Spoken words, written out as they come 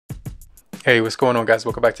Hey, what's going on, guys?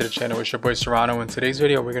 Welcome back to the channel. It's your boy Cyrano. In today's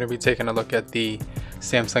video, we're going to be taking a look at the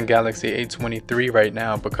Samsung Galaxy A23 right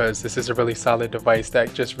now, because this is a really solid device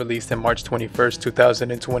that just released in March 21st,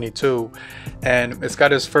 2022, and it's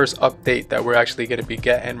got its first update that we're actually going to be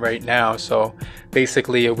getting right now. So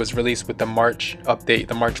basically it was released with the March update,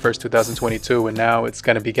 the March 1st, 2022, and now it's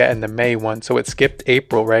going to be getting the May one. So it skipped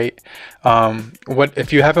April, right? What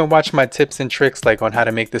if you haven't watched my tips and tricks like on how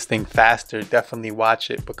to make this thing faster, definitely watch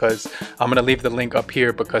it, because I'm gonna leave the link up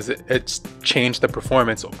here, because it's changed the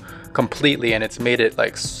performance completely and it's made it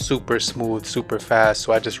like super smooth, super fast.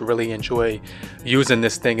 So I just really enjoy using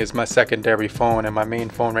this thing as my secondary phone, and my main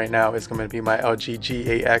phone right now is going to be my LG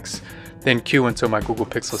G8X Thin Q until my Google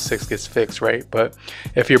Pixel 6 gets fixed, right? But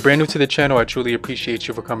if you're brand new to the channel, I truly appreciate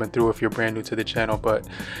you for coming through if you're brand new to the channel. But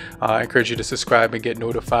I encourage you to subscribe and get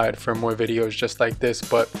notified for more videos just like this.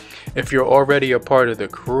 But if you're already a part of the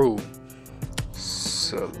crew,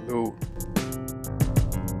 salute.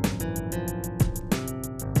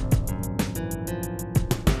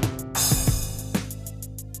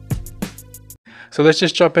 So let's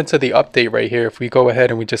just jump into the update right here. If we go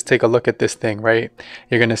ahead and we just take a look at this thing, right,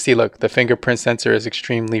 you're going to see, look, the fingerprint sensor is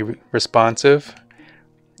extremely responsive.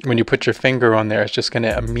 When you put your finger on there, it's just going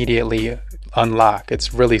to immediately unlock.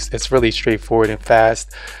 It's really straightforward and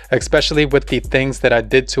fast, especially with the things that I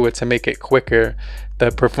did to it to make it quicker.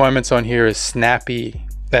 The performance on here is snappy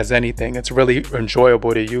as anything. It's really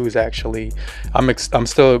enjoyable to use, actually. I'm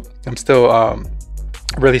still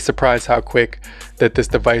really surprised how quick that this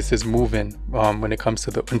device is moving when it comes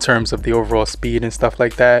to in terms of the overall speed and stuff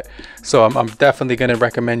like that. So I'm definitely going to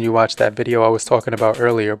recommend you watch that video I was talking about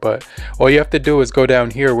earlier. But all you have to do is go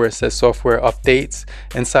down here where it says software updates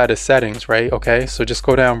inside of settings, right? Okay, so just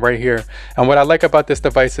go down right here. And what I like about this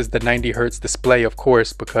device is the 90 Hertz display, of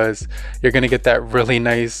course, because you're going to get that really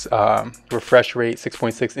nice refresh rate,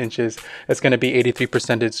 6.6 inches. It's going to be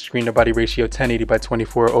 83% screen to body ratio, 1080 by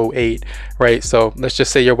 2408, right? So let's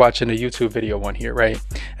just say you're watching a YouTube video on here, right?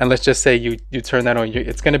 And let's just say you turn that on.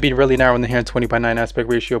 It's going to be really narrow in the hand, 20 by 9 aspect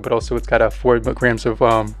ratio, but also it's got a 4 grams of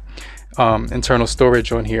internal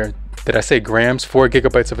storage on here. Did I say grams? 4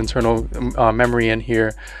 gigabytes of internal memory in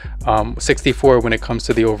here, 64 when it comes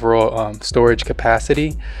to the overall storage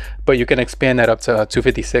capacity, but you can expand that up to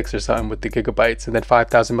 256 or something with the gigabytes, and then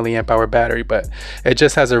 5,000 milliamp hour battery. But it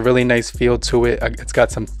just has a really nice feel to it. It's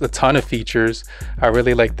got a ton of features. I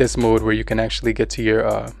really like this mode where you can actually get to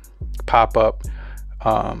your pop-up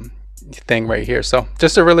thing right here. So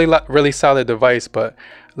just a really solid device. But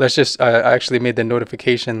let's just I actually made the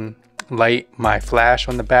notification light, my flash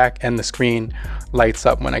on the back, and the screen lights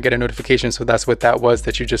up when I get a notification. So that's what that was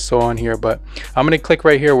that you just saw on here. But I'm going to click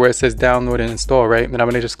right here where it says download and install, right? And I'm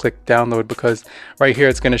going to just click download, because right here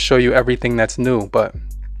it's going to show you everything that's new. But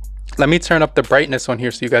let me turn up the brightness on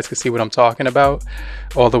here so you guys can see what I'm talking about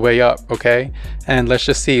all the way up, okay? And let's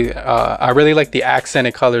just see. I really like the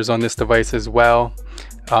accented colors on this device as well.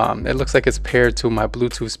 It looks like it's paired to my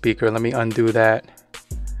Bluetooth speaker. Let me undo that.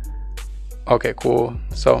 Okay, cool.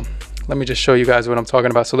 So let me just show you guys what I'm talking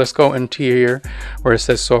about. So let's go into here where it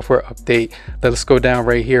says software update. Let's go down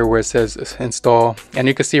right here where it says install, and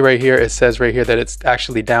you can see right here, it says right here that it's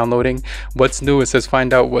actually downloading. What's new? It says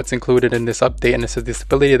find out what's included in this update, and it says the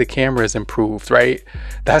stability of the camera is improved, right?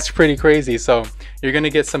 That's pretty crazy. So you're going to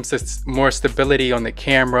get some more stability on the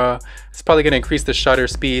camera. It's probably going to increase the shutter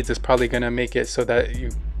speeds. It's probably going to make it so that you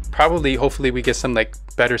hopefully we get some like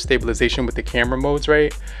better stabilization with the camera modes,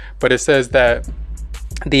 right? But it says that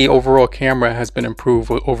the overall camera has been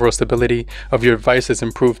improved. Overall stability of your device is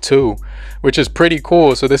improved too, which is pretty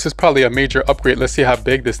cool. So this is probably a major upgrade. Let's see how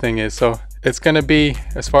big this thing is. So it's going to be,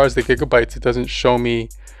 as far as the gigabytes, it doesn't show me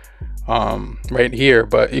right here,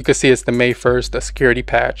 but you can see it's the May 1st, a security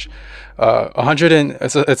patch.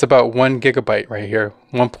 It's about 1 gigabyte right here,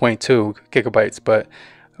 1.2 gigabytes. But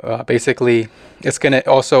basically it's going to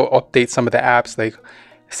also update some of the apps like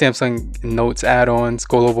Samsung Notes add-ons,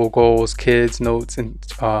 Global Goals, Kids, Notes, and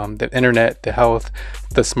the internet, the health,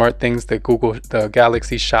 the smart things, the Google, the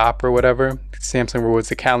Galaxy Shop or whatever, Samsung Rewards,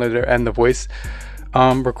 the calendar, and the voice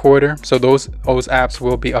recorder. So those apps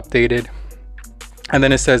will be updated. And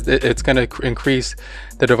then it says that it's going to increase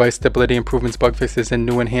the device stability, improvements, bug fixes, and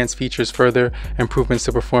new enhanced features, further improvements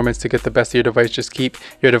to performance. To get the best of your device, just keep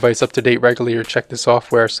your device up to date regularly, or check the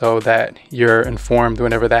software so that you're informed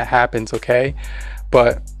whenever that happens, okay?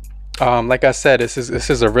 But like I said, this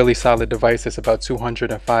is a really solid device. It's about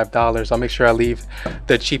 $205. I'll make sure I leave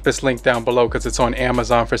the cheapest link down below, because it's on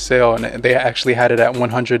Amazon for sale, and they actually had it at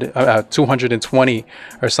 220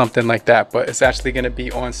 or something like that. But it's actually going to be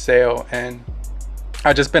on sale, and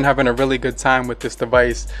I've just been having a really good time with this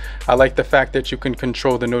device. I like the fact that you can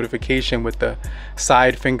control the notification with the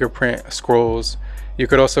side fingerprint scrolls. You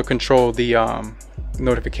could also control the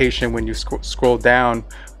notification when you scroll down,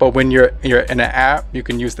 but when you're in an app, you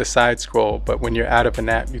can use the side scroll, but when you're out of an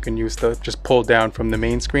app, you can use the just pull down from the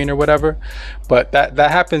main screen or whatever. But that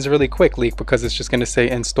happens really quickly because it's just going to say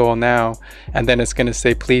install now, and then it's going to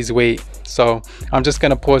say please wait. So I'm just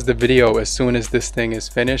going to pause the video as soon as this thing is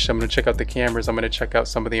finished. I'm going to check out the cameras. I'm going to check out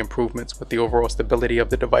some of the improvements with the overall stability of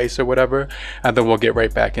the device or whatever, and then we'll get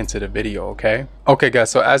right back into the video. Okay guys,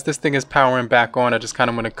 so as this thing is powering back on, I just kind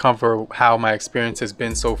of want to cover how my experience has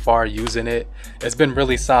been so far using it. It's been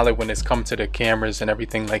really solid when it's come to the cameras and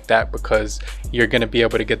everything like that, because you're going to be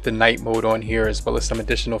able to get the night mode on here, as well as some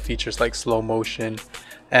additional features like slow motion,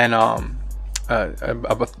 and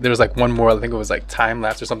there's like one more, I think it was like time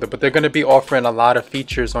lapse or something, but they're going to be offering a lot of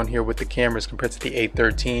features on here with the cameras compared to the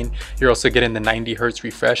A13. You're also getting the 90 hertz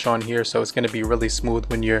refresh on here, so it's going to be really smooth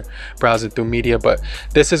when you're browsing through media. But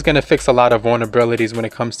this is going to fix a lot of vulnerabilities when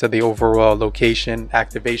it comes to the overall location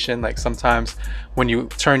activation. Like sometimes when you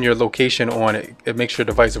turn your location on, it makes your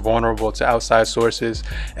device vulnerable to outside sources.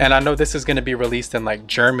 And I know this is going to be released in like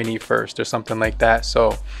Germany first or something like that,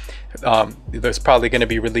 so there's probably going to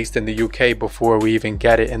be released in the UK before we even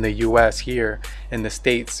get it in the US here in the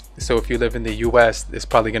States. So if you live in the US, it's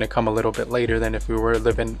probably going to come a little bit later than if we were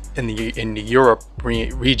living in the Europe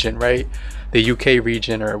region, right? The UK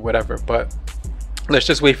region or whatever. But let's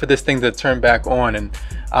just wait for this thing to turn back on. And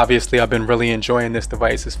obviously I've been really enjoying this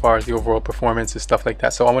device as far as the overall performance and stuff like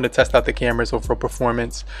that. So I want to test out the camera's overall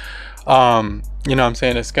performance. You know what I'm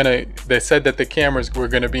saying, they said that the cameras were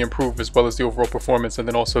going to be improved, as well as the overall performance, and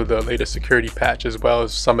then also the latest security patch, as well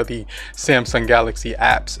as some of the Samsung Galaxy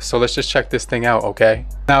apps. So let's just check this thing out. Okay,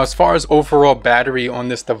 now as far as overall battery on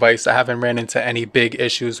this device, I haven't ran into any big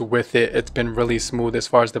issues with it. It's been really smooth as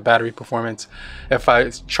far as the battery performance. If I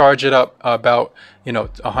charge it up about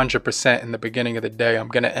 100% in the beginning of the day, I'm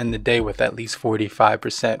going to end the day with at least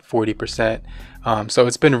 45%, 40%. So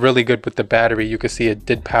it's been really good with the battery. You can see it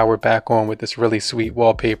did power back on with this really sweet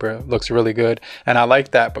wallpaper. It looks really good, and I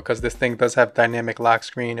like that because this thing does have dynamic lock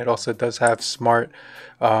screen. It also does have smart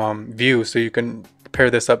view, so you can pair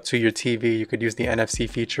this up to your TV. You could use the NFC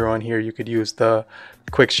feature on here. You could use the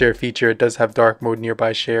quick share feature. It does have dark mode,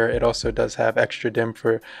 nearby share. It also does have extra dim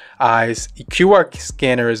for eyes. QR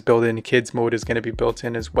scanner is built in. Kids mode is going to be built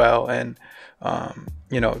in as well. And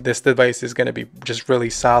this device is going to be just really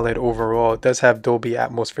solid overall. It does have Dolby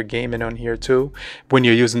Atmos for gaming on here too, when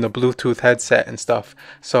you're using the Bluetooth headset and stuff.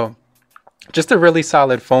 So just a really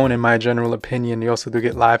solid phone in my general opinion. You also do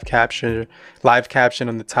get live caption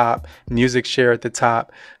on the top, music share at the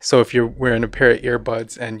top. So if you're wearing a pair of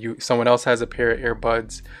earbuds and someone else has a pair of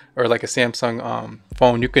earbuds, or like a Samsung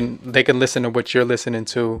phone, they can listen to what you're listening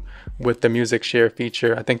to with the music share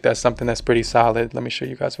feature. I think that's something that's pretty solid. Let me show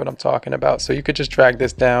you guys what I'm talking about. So you could just drag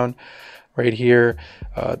this down right here.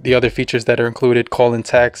 The other features that are included: call and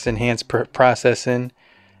text, enhanced processing,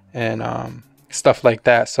 and stuff like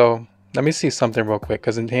that. So let me see something real quick,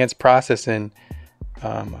 because enhanced processing,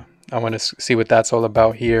 I want to see what that's all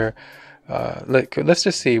about here. Let's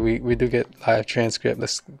just see. We do get live transcript.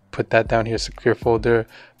 Let's put that down here. Secure folder,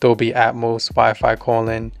 Dolby Atmos, Wi-Fi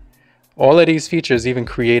calling, all of these features, even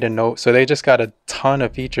create a note. So they just got a ton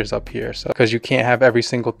of features up here. So because you can't have every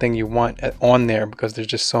single thing you want on there, because there's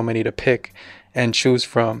just so many to pick and choose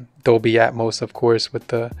from. Dolby Atmos, of course, with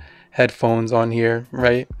the headphones on here,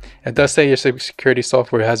 right? It does say your security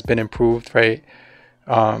software has been improved, right?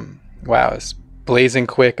 Wow, it's blazing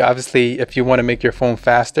quick. Obviously, if you want to make your phone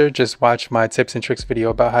faster, just watch my tips and tricks video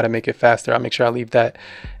about how to make it faster. I'll make sure I leave that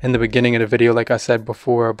in the beginning of the video, like I said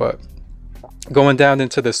before. But going down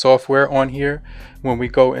into the software on here, when we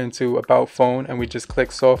go into about phone and we just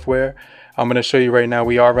click software, I'm going to show you right now,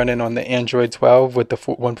 we are running on the Android 12 with the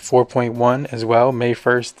 4.1 as well, May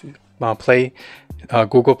 1st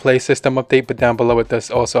Google Play system update. But down below it does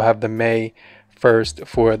also have the May 1st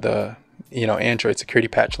for the Android security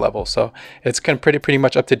patch level. So it's kind of pretty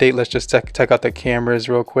much up to date. Let's just check out the cameras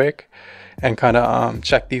real quick and kind of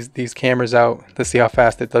check these cameras out to see how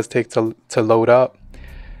fast it does take to load up.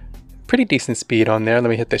 Pretty decent speed on there. Let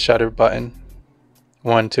me hit the shutter button.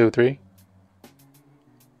 1, 2, 3.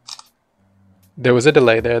 There was a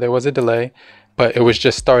delay there. But it was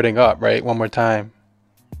just starting up, right? One more time.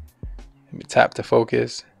 Let me tap to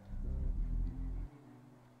focus.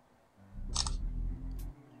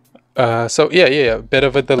 So yeah, a bit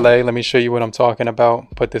of a delay. Let me show you what I'm talking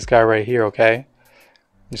about. Put this guy right here, okay?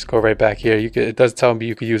 Just go right back here. It does tell me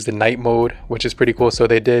you could use the night mode, which is pretty cool. So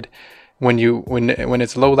they did, when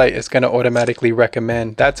it's low light, it's gonna automatically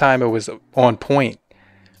recommend. That time it was on point.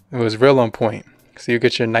 It was real on point. So you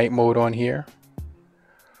get your night mode on here.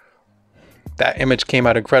 That image came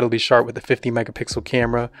out incredibly sharp with the 50 megapixel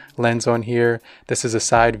camera lens on here. This is a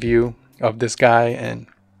side view of this guy, and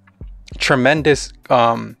tremendous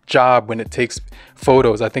job when it takes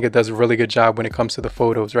photos. I think it does a really good job when it comes to the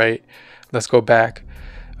photos, right? Let's go back.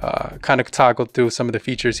 Kind of toggle through some of the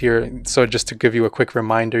features here. So just to give you a quick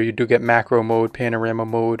reminder, you do get macro mode, panorama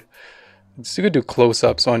mode. So you could do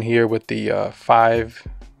close-ups on here with the 5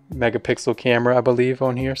 megapixel camera, I believe,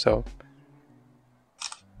 on here. So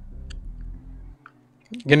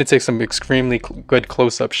you're gonna take some extremely good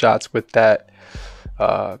close-up shots with that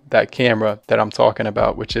that camera that I'm talking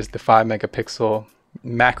about, which is the 5 megapixel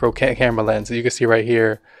macro camera lens. You can see right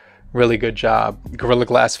here, really good job. Gorilla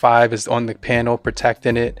Glass 5 is on the panel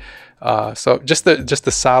protecting it. So just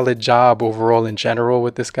a solid job overall in general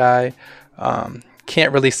with this guy.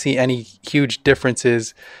 Can't really see any huge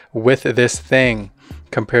differences with this thing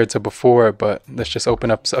compared to before, but let's just open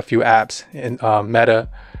up a few apps in Meta.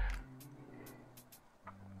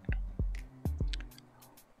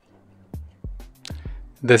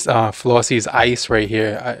 This Flossie's Ice right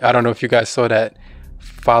here. I don't know if you guys saw that.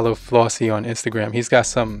 Follow Flossie on Instagram. He's got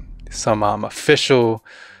some official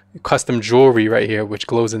custom jewelry right here, which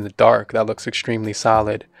glows in the dark. That looks extremely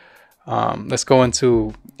solid. Let's go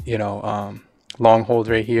into, you know, long hold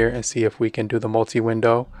right here and see if we can do the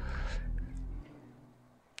multi-window.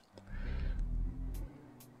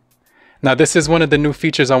 Now this is one of the new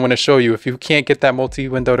features I want to show you. If you can't get that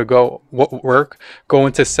multi-window to work, go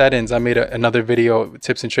into settings. I made another video,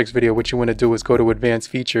 tips and tricks video. What you want to do is go to advanced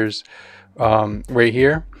features right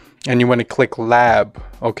here, and you want to click lab.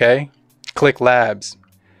 Okay, click labs,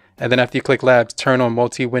 and then after you click labs, turn on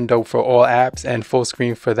multi-window for all apps and full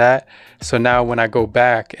screen for that. So now when I go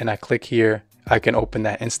back and I click here, I can open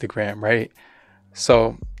that Instagram, right?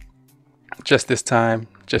 So just this time.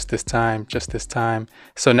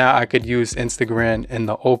 So now I could use Instagram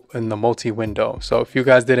in the multi-window. So if you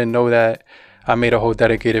guys didn't know that, I made a whole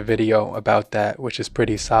dedicated video about that, which is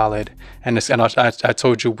pretty solid. And I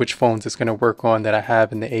told you which phones it's going to work on that I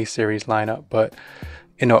have in the A series lineup. But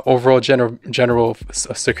you know, overall general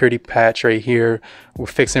security patch right here. We're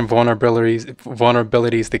fixing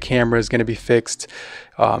vulnerabilities. The camera is going to be fixed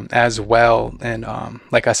as well. And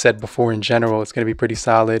like I said before, in general, it's going to be pretty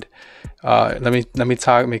solid. Let me make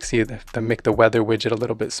the weather widget a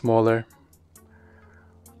little bit smaller.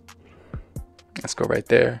 Let's go right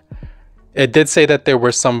there. It did say that there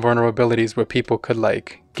were some vulnerabilities where people could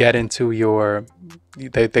like get into your,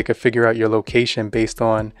 they could figure out your location based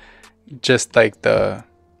on just like the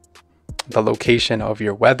location of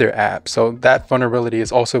your weather app. So that vulnerability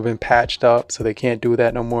has also been patched up, so they can't do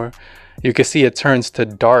that no more. You can see it turns to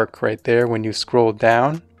dark right there when you scroll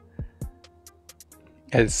down.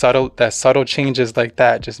 And subtle changes like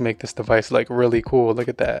that just make this device like really cool. Look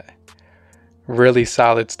at that. Really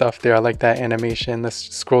solid stuff there. I like that animation.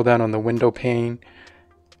 Let's scroll down on the window pane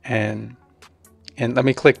and let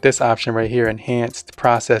me click this option right here, enhanced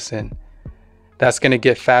processing. That's going to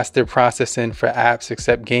get faster processing for apps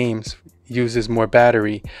except games. Uses more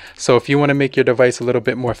battery. So if you want to make your device a little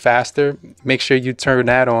bit more faster, make sure you turn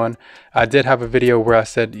that on. I did have a video where I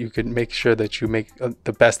said you could make sure that you make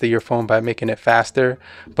the best of your phone by making it faster,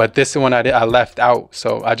 but this one I left out.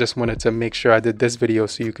 So I just wanted to make sure I did this video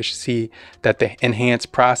so you could see that the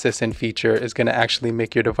enhanced processing feature is going to actually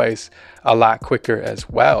make your device a lot quicker as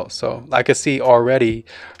well. So I could see already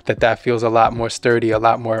that feels a lot more sturdy, a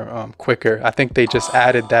lot more quicker. I think they just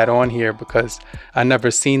added that on here because I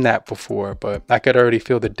never seen that before, but I could already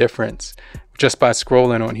feel the difference just by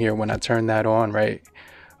scrolling on here when I turn that on, right?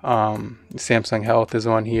 Samsung Health is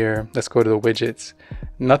on here. Let's go to the widgets.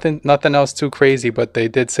 Nothing else too crazy, but they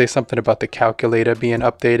did say something about the calculator being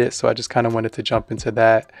updated, so I just kind of wanted to jump into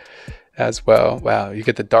that as well. Wow, you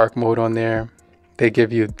get the dark mode on there. They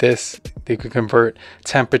give you this. They could convert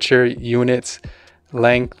temperature, units,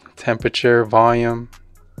 length, temperature, volume,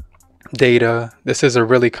 data. This is a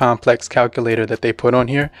really complex calculator that they put on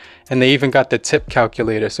here, and they even got the tip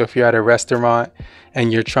calculator. So if you're at a restaurant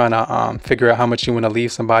and you're trying to figure out how much you want to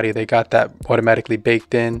leave somebody, they got that automatically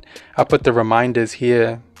baked in. I'll put the reminders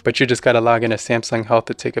here, but you just got to log into Samsung Health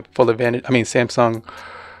to take a full advantage. I mean Samsung,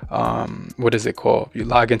 what is it called? You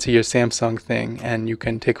log into your Samsung thing and you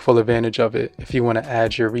can take full advantage of it. If you want to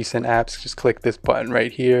add your recent apps, just click this button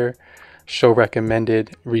right here, show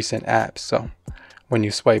recommended recent apps. So when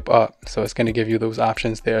you swipe up, so it's going to give you those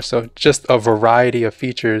options there. So just a variety of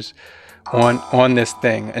features on this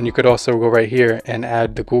thing. And you could also go right here and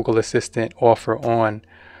add the Google Assistant offer on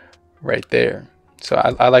right there. So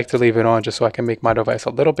I like to leave it on just so I can make my device a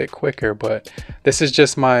little bit quicker. But this is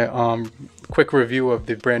just my quick review of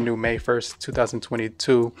the brand new May 1st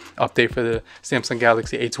 2022 update for the Samsung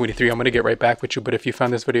Galaxy A23. I'm going to get right back with you, but if you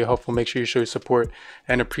found this video helpful, make sure you show your support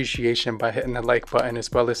and appreciation by hitting the like button,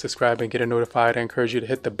 as well as subscribe and get notified. I encourage you to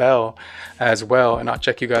hit the bell as well, and I'll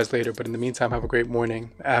check you guys later. But in the meantime, have a great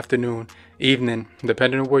morning, afternoon, evening,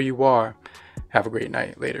 depending on where you are. Have a great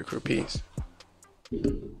night. Later, crew. Peace.